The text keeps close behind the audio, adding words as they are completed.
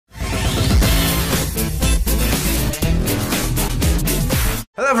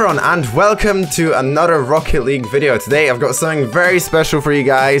everyone and welcome to another Rocket League video. Today I've got something very special for you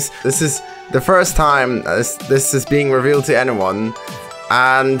guys. This is the first time this is being revealed to anyone.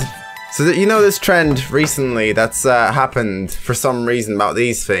 And so that you know this trend recently that's happened for some reason about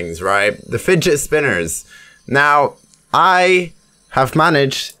these things, right? The fidget spinners. Now, I have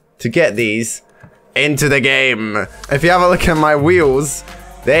managed to get these into the game. If you have a look at my wheels,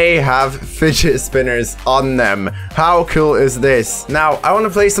 they have fidget spinners on them. How cool is this? Now, I want to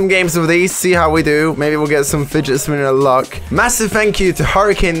play some games with these, see how we do. Maybe we'll get some fidget spinner luck. Massive thank you to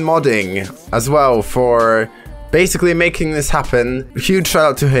HurricaneModding as well for basically making this happen. Huge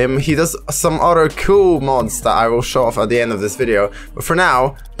shout out to him. He does some other cool mods that I will show off at the end of this video. But for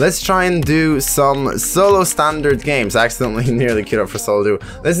now, let's try and do some solo standard games. I accidentally nearly queued up for solo duo.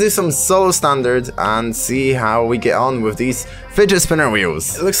 Let's do some solo standard and see how we get on with these fidget spinner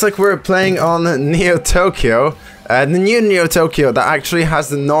wheels. It looks like we're playing on Neo Tokyo. The new Neo Tokyo that actually has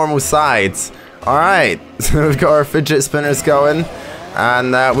the normal sides. Alright, so we've got our fidget spinners going.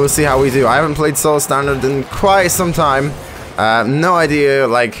 And we'll see how we do. I haven't played solo standard in quite some time. No idea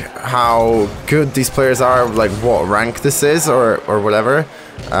like how good these players are, like what rank this is or whatever.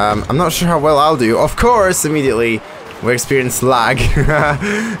 I'm not sure how well I'll do. Of course, immediately we experience lag.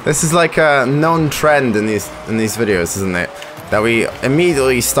 This is like a known trend in these videos, isn't it? That we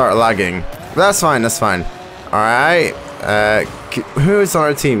immediately start lagging. But that's fine, that's fine. Alright. Who's on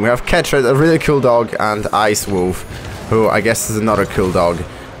our team? We have Ketred, a really cool dog, and Ice Wolf, who I guess is another cool dog.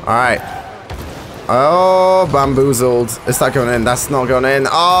 Alright. Oh, bamboozled. Is that going in? That's not going in.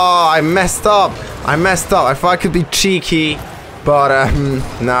 Oh, I messed up. I thought I could be cheeky, but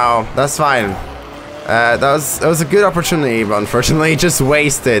no, that's fine. That was a good opportunity, but unfortunately just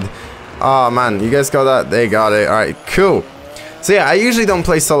wasted. Oh man, you guys got that? They got it. Alright, cool. So yeah, I usually don't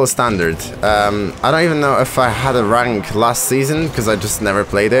play solo standard. I don't even know if I had a rank last season because I just never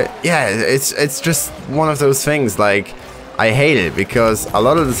played it. Yeah, it's just one of those things, like, I hate it because a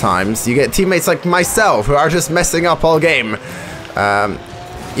lot of the times you get teammates like myself who are just messing up all game.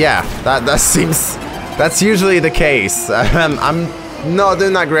 Yeah, that's usually the case. I'm not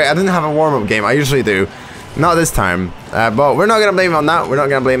doing that great. I didn't have a warm-up game. I usually do. Not this time. But we're not gonna blame it on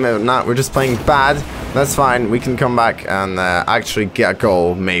that. We're just playing bad. That's fine. We can come back and actually get a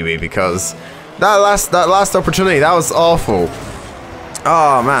goal, maybe, because that last opportunity, that was awful.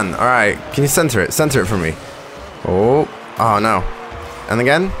 Oh man! All right, can you center it? Center it for me. Oh no! And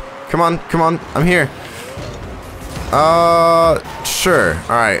again? Come on! I'm here. Sure. All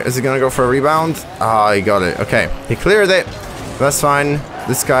right. Is he gonna go for a rebound? Ah, he got it. Okay, he cleared it. That's fine.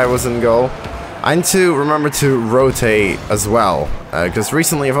 This guy was in goal. I need to remember to rotate as well, because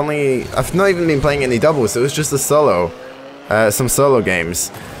recently I've not even been playing any doubles. It was just a solo, some solo games.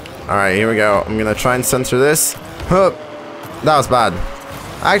 All right, here we go. I'm gonna try and center this. Huh. That was bad.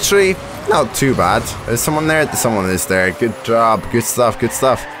 Actually, not too bad. Is someone there? Someone is there. Good job. Good stuff. Good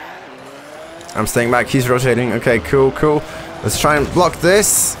stuff. I'm staying back. He's rotating. Okay, cool. Let's try and block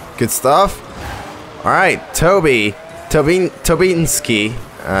this. Good stuff. All right, Tobinski.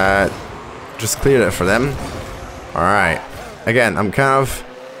 Just cleared it for them. Alright. Again, I'm kind of...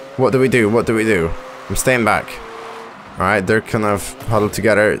 What do we do? I'm staying back. Alright, they're kind of huddled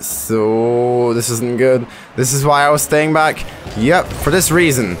together. So, this isn't good. This is why I was staying back. Yep, for this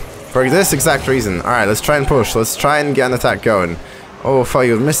reason. For this exact reason. Alright, let's try and push. Let's try and get an attack going. Oh, I thought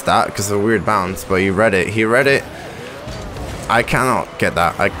you would miss that because of a weird bounce. But he read it. I cannot get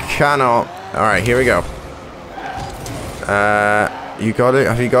that. I cannot. Alright, here we go. You got it?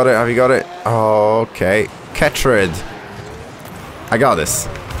 Have you got it? Oh, okay. Ketred. I got this.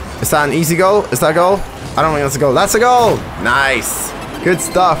 Is that an easy goal? Is that a goal? I don't think that's a goal. That's a goal! Nice! Good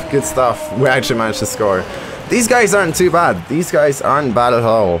stuff. We actually managed to score. These guys aren't too bad. These guys aren't bad at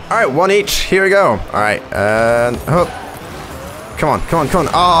all. Alright, one each. Here we go. Alright, and... Oh. Come on.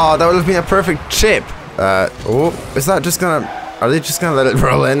 Oh, that would have been a perfect chip. Oh, is that just gonna... Are they just gonna let it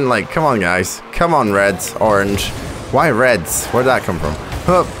roll in? Like, come on, guys. Come on, reds, orange. Why reds? Where'd that come from?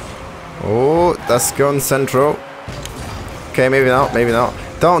 Oh, that's going central. Okay, maybe not.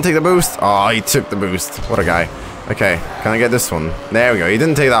 Don't take the boost. Oh, he took the boost. What a guy. Okay, can I get this one? There we go. He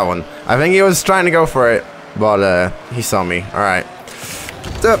didn't take that one. I think he was trying to go for it, but he saw me. All right.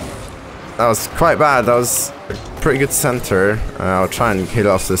 That was quite bad. That was a pretty good center. I'll try and hit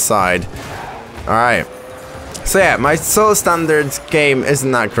off the side. All right. So yeah, my solo standard game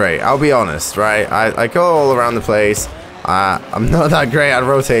isn't that great, I'll be honest, right? I go all around the place. I'm not that great at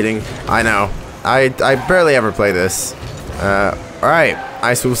rotating, I know. I barely ever play this. Alright,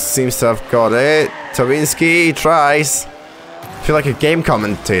 Ice Wolf seems to have got it. Tobinski tries. I feel like a game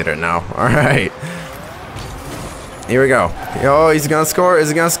commentator now, alright. Here we go. Oh, he's gonna score. Is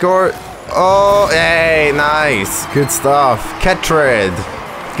he gonna score? Oh, hey, nice. Good stuff. Ketred.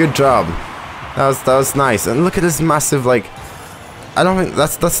 Good job. That was nice. And look at this massive, like, I don't think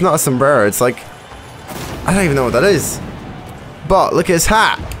that's not a sombrero. It's like, I don't even know what that is. But look at his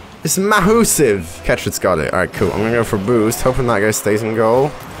hat. It's massive. Ketred's got it. All right, cool. I'm gonna go for boost, hoping that guy stays in goal.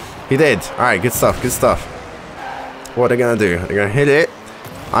 He did. All right, good stuff. Good stuff. What are they gonna do? They're gonna hit it.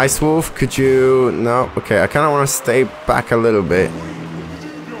 Ice Wolf, could you... No, okay, I kind of want to stay back a little bit.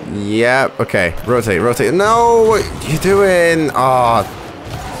 Yeah, okay, rotate, rotate. No, what are you doing? Oh,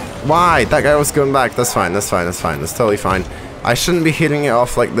 why? That guy was going back. That's fine, that's fine, that's fine. That's totally fine. I shouldn't be hitting it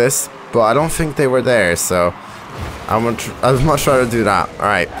off like this, but I don't think they were there, so... I'd much rather do that.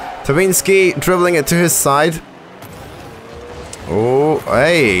 Alright, Tabinski dribbling it to his side. Oh,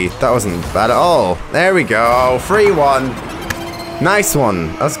 hey, that wasn't bad at all. There we go, 3-1. Nice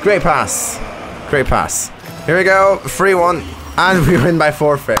one. That's a great pass. Great pass. Here we go. 3-1. And we win by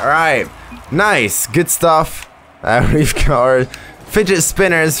forfeit. Alright. Nice. Good stuff. We've got our fidget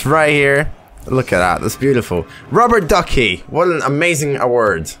spinners right here. Look at that. That's beautiful. Rubber ducky. What an amazing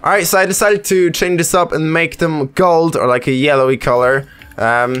award. Alright, so I decided to change this up and make them gold or like a yellowy color.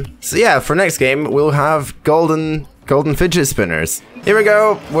 So yeah, for next game, we'll have golden fidget spinners. Here we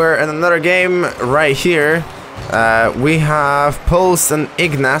go. We're in another game right here. We have Pulse and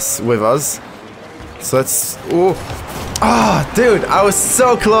Ignas with us. So let's... Ooh. Oh, dude, I was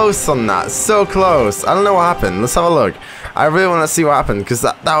so close on that. So close. I don't know what happened. Let's have a look. I really want to see what happened because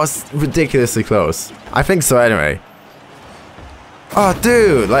that was ridiculously close. I think so anyway. Oh,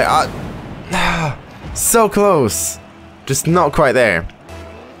 dude. Like, so close. Just not quite there.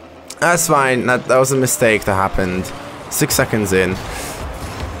 That's fine. That was a mistake that happened. 6 seconds in.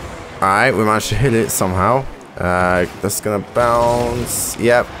 Alright, we managed to hit it somehow. That's gonna bounce.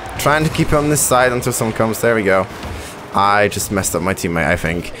 Yep. Trying to keep it on this side until someone comes. There we go. I just messed up my teammate, I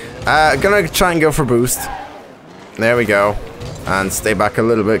think. Gonna try and go for boost. There we go. And stay back a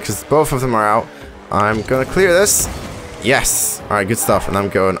little bit because both of them are out. I'm gonna clear this. Yes. Alright, good stuff. And I'm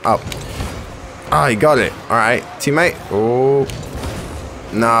going up. Ah, he got it. Alright, teammate. Oh.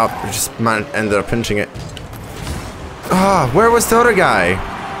 No, we just ended up pinching it. Ah, where was the other guy?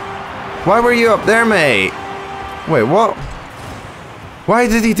 Why were you up there, mate? Wait, what? Why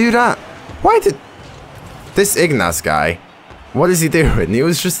did he do that? Why did... This Ignas guy, what is he doing? He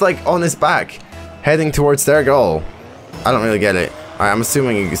was just like on his back, heading towards their goal. I don't really get it. Alright, I'm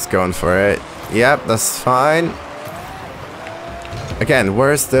assuming he's going for it. Yep, that's fine. Again,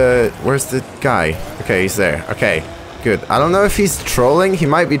 where's the guy? Okay, he's there. Okay, good. I don't know if he's trolling. He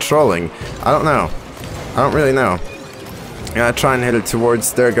might be trolling. I don't know. I don't really know. I'm gonna try and hit it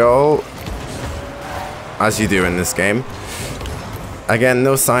towards their goal. As you do in this game. Again,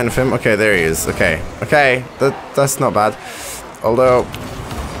 no sign of him. Okay, there he is. Okay. Okay, that's not bad. Although...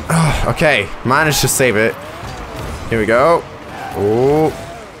 okay, managed to save it. Here we go. Oh.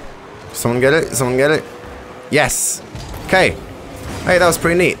 Someone get it? Someone get it? Yes. Okay. Hey, that was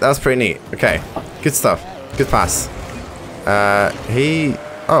pretty neat. That was pretty neat. Okay. Good stuff. Good pass.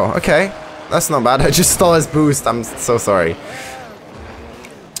 Oh, okay. That's not bad. I just stole his boost. I'm so sorry.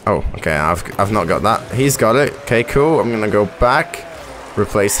 Oh, okay. I've not got that. He's got it. Okay, cool. I'm gonna go back.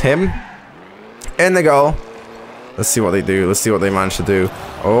 Replace him. In the goal. Let's see what they do. Let's see what they manage to do.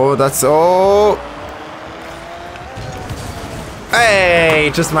 Oh, that's... Oh!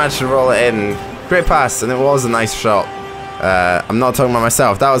 Hey! Just managed to roll it in. Great pass, and it was a nice shot. I'm not talking about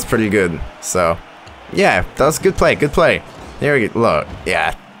myself. That was pretty good. So, yeah. That was good play. Good play. Here we go. Look.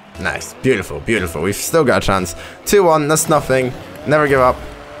 Yeah. Nice. Beautiful. Beautiful. We've still got a chance. 2-1. That's nothing. Never give up.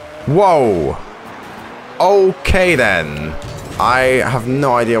 Whoa. Okay, then. I have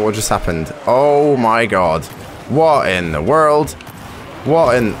no idea what just happened. Oh, my God. What in the world?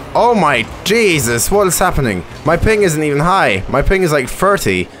 What in... Oh, my Jesus. What is happening? My ping isn't even high. My ping is like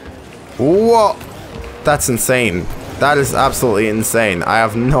 30. What? That's insane. That is absolutely insane. I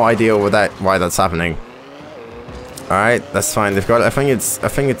have no idea why that's happening. Alright, that's fine. They've got it. I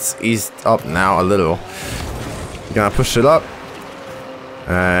think it's eased up now a little. Gonna push it up.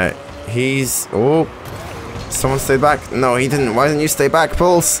 He's... Oh. Someone stayed back. No, he didn't. Why didn't you stay back,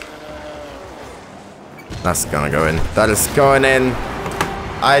 Pulse? That's gonna go in. That is going in.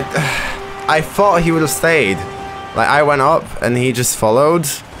 I thought he would have stayed. Like, I went up and he just followed.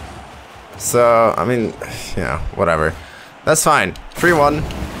 So, I mean, yeah, whatever. That's fine. 3-1.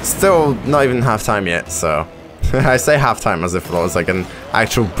 Still not even half time yet, so... I say half time as if it was like an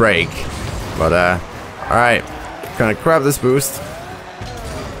actual break. But, alright. Gonna grab this boost.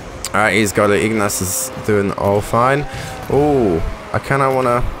 Alright, he's got it. Ignas is doing all fine. Oh, I kinda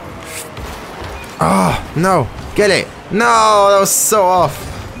wanna... Oh, no. Get it. No, that was so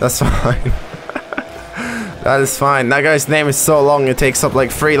off. That's fine. That is fine. That guy's name is so long, it takes up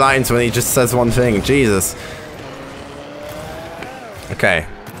like 3 lines when he just says one thing. Jesus. Okay.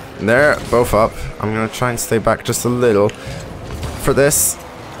 They're both up. I'm gonna try and stay back just a little for this.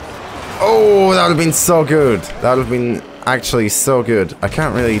 Oh, that would have been so good. That would have been actually so good. I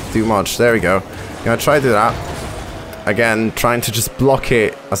can't really do much. There we go. I'm gonna try to do that. Again, trying to just block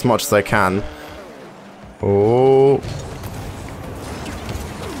it as much as I can. Oh.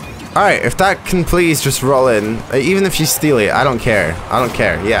 Alright, if that can please just roll in. Even if you steal it, I don't care. I don't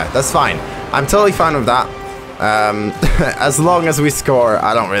care. Yeah, that's fine. I'm totally fine with that. As long as we score,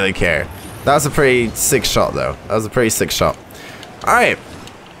 I don't really care. That was a pretty sick shot, though. That was a pretty sick shot. Alright.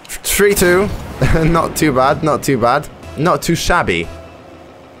 3-2. Not too bad, not too bad. Not too shabby.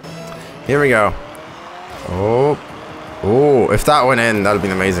 Here we go. Oh. Oh, if that went in, that would have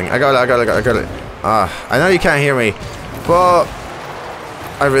been amazing. I got it, I got it, I got it. I know you can't hear me, but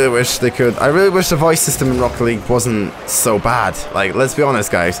I really wish they could. I really wish the voice system in Rocket League wasn't so bad. Like, let's be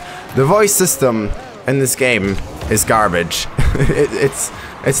honest, guys. The voice system in this game is garbage.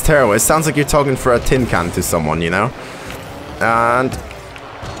 It's terrible. It sounds like you're talking for a tin can to someone, you know? And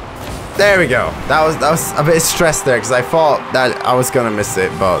there we go. That was a bit stressed there because I thought that I was gonna miss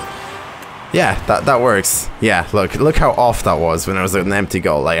it, but yeah, that works. Yeah, look how off that was when it was an empty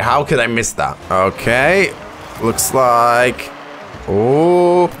goal. Like, how could I miss that? Okay, looks like.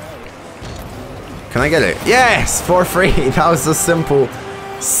 Oh, can I get it? Yes, 4-3. That was a simple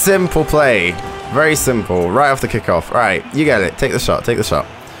play. Very simple. Right off the kickoff. All right, you get it. Take the shot. Take the shot.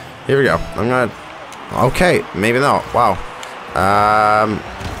 Here we go. I'm gonna. Okay, maybe not. Wow.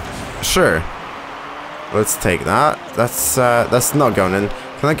 Sure. Let's take that. That's not going in.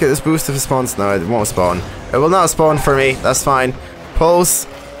 Can I get this boost if it spawns? No, it won't spawn. It will not spawn for me. That's fine. Pulse.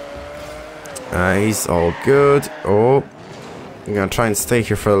 He's all good. Oh. I'm gonna try and stay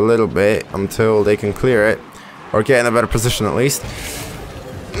here for a little bit until they can clear it. Or get in a better position at least.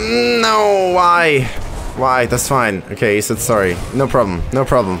 No, why? Why? That's fine. Okay, he said sorry. No problem. No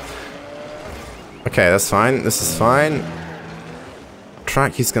problem. Okay, that's fine. This is fine.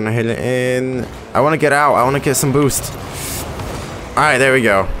 Track, he's gonna hit it in. I wanna get out. I wanna get some boost. Alright, there we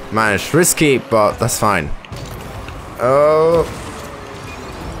go. Managed. Risky, but that's fine. Oh.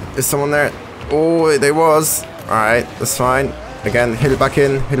 Is someone there? Oh, there was. Alright, that's fine. Again, hit it back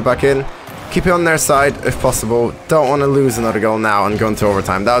in. Hit it back in. Keep it on their side if possible. Don't want to lose another goal now and go into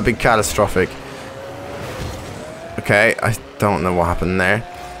overtime. That would be catastrophic. Okay, I don't know what happened there.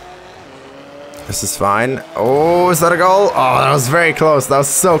 This is fine. Oh, is that a goal? Oh, that was very close. That was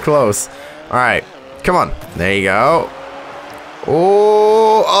so close. Alright, come on. There you go.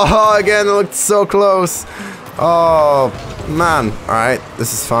 Oh, again, it looked so close. Oh, man. Alright,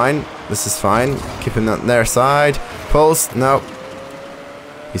 this is fine. This is fine. Keeping it on their side. Pulse. No.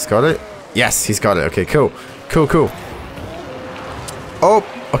 He's got it. Yes, he's got it. Okay, cool. Cool, cool. Oh,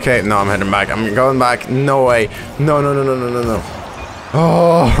 okay. No, I'm heading back. I'm going back. No way. No, no, no, no, no, no, no.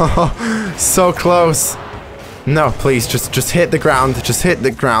 Oh, so close. No, please, just hit the ground. Just hit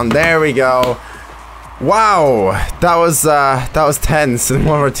the ground. There we go. Wow, that was tense, and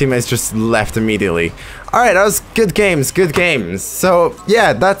one of our teammates just left immediately. All right, that was good games, good games. So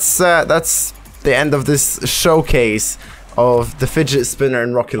yeah, that's the end of this showcase of the fidget spinner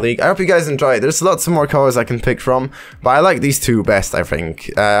in Rocket League. I hope you guys enjoy it. There's lots of more colors I can pick from, but I like these two best, I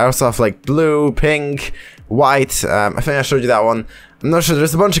think. I also have like blue, pink, white. I think I showed you that one. I'm not sure,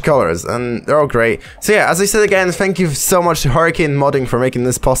 there's a bunch of colors and they're all great. So yeah, as I said again, thank you so much to HurricaneModding for making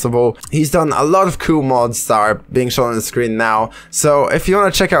this possible. He's done a lot of cool mods that are being shown on the screen now. So if you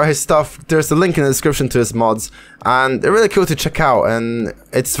want to check out his stuff, there's a link in the description to his mods. And they're really cool to check out and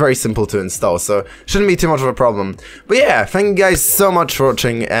it's very simple to install, so shouldn't be too much of a problem. But yeah, thank you guys so much for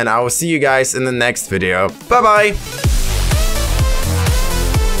watching and I will see you guys in the next video. Bye bye!